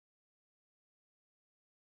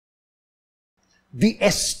the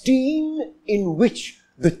esteem in which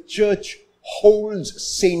the church holds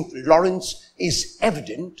St. Lawrence is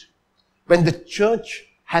evident when the church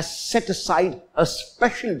has set aside a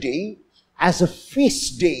special day as a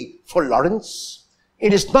feast day for Lawrence.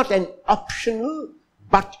 It is not an optional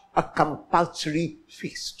but a compulsory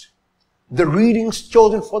feast. The readings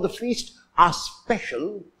chosen for the feast are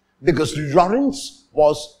special because Lawrence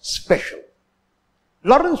was special.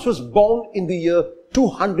 Lawrence was born in the year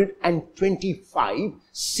 225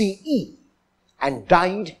 CE and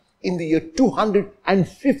died in the year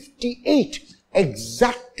 258,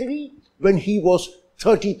 exactly when he was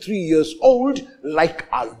 33 years old, like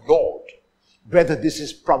our Lord. Whether this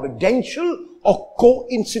is providential or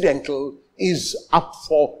coincidental is up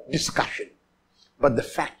for discussion. But the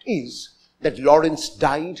fact is that Lawrence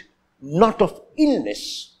died not of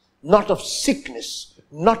illness, not of sickness,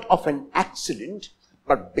 not of an accident,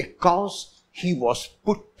 but because he was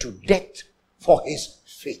put to death for his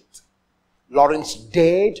faith. Lawrence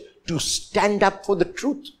dared to stand up for the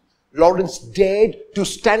truth. Lawrence dared to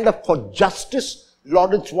stand up for justice.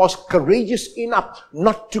 Lawrence was courageous enough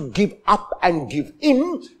not to give up and give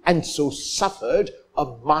in, and so suffered a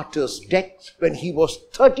martyr's death when he was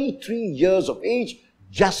 33 years of age,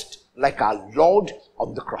 just like our Lord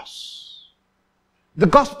on the cross. The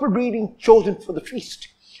gospel reading chosen for the feast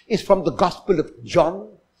is from the Gospel of John,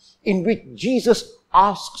 in which Jesus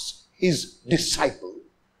asks his disciple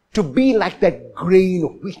to be like that grain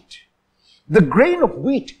of wheat. The grain of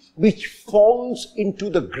wheat which falls into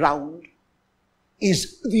the ground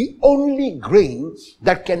is the only grain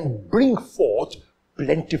that can bring forth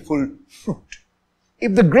plentiful fruit.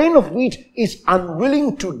 If the grain of wheat is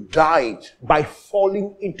unwilling to die by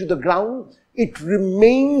falling into the ground, it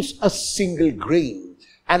remains a single grain.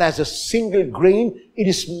 And as a single grain, it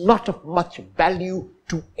is not of much value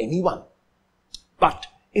to anyone. But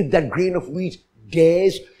if that grain of wheat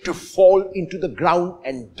dares to fall into the ground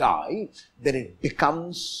and die, then it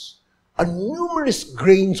becomes a numerous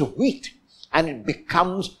grains of wheat, and it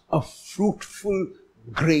becomes a fruitful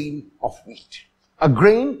grain of wheat. A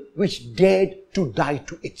grain which dared to die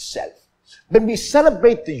to itself. When we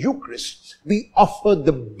celebrate the Eucharist, we offer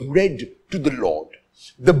the bread to the Lord.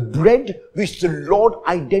 The bread which the Lord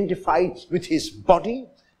identified with his body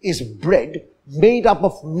is bread made up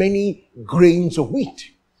of many grains of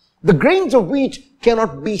wheat. The grains of wheat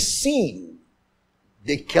cannot be seen.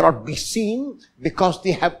 They cannot be seen because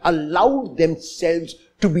they have allowed themselves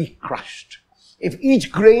to be crushed. If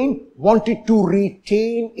each grain wanted to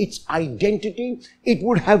retain its identity, it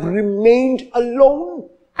would have remained alone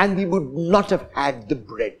and we would not have had the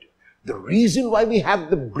bread. The reason why we have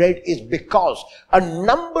the bread is because a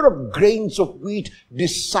number of grains of wheat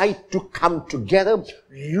decide to come together,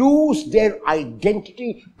 lose their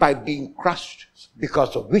identity by being crushed,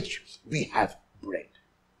 because of which we have bread.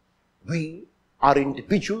 We are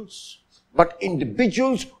individuals, but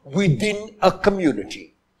individuals within a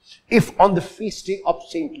community. If on the feast day of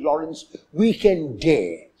St. Lawrence, we can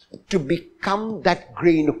dare to become that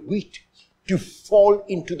grain of wheat, to fall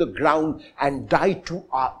into the ground and die to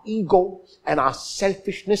our ego and our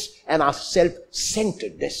selfishness and our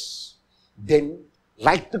self-centeredness, then,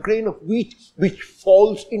 like the grain of wheat which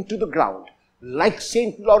falls into the ground, like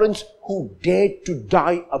St. Lawrence who dared to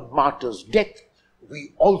die a martyr's death,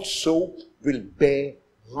 we also will bear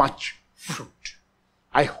much fruit.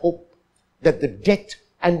 I hope that the death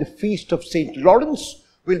and the feast of St. Lawrence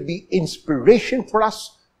will be inspiration for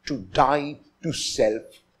us to die to self.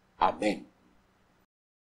 Amen.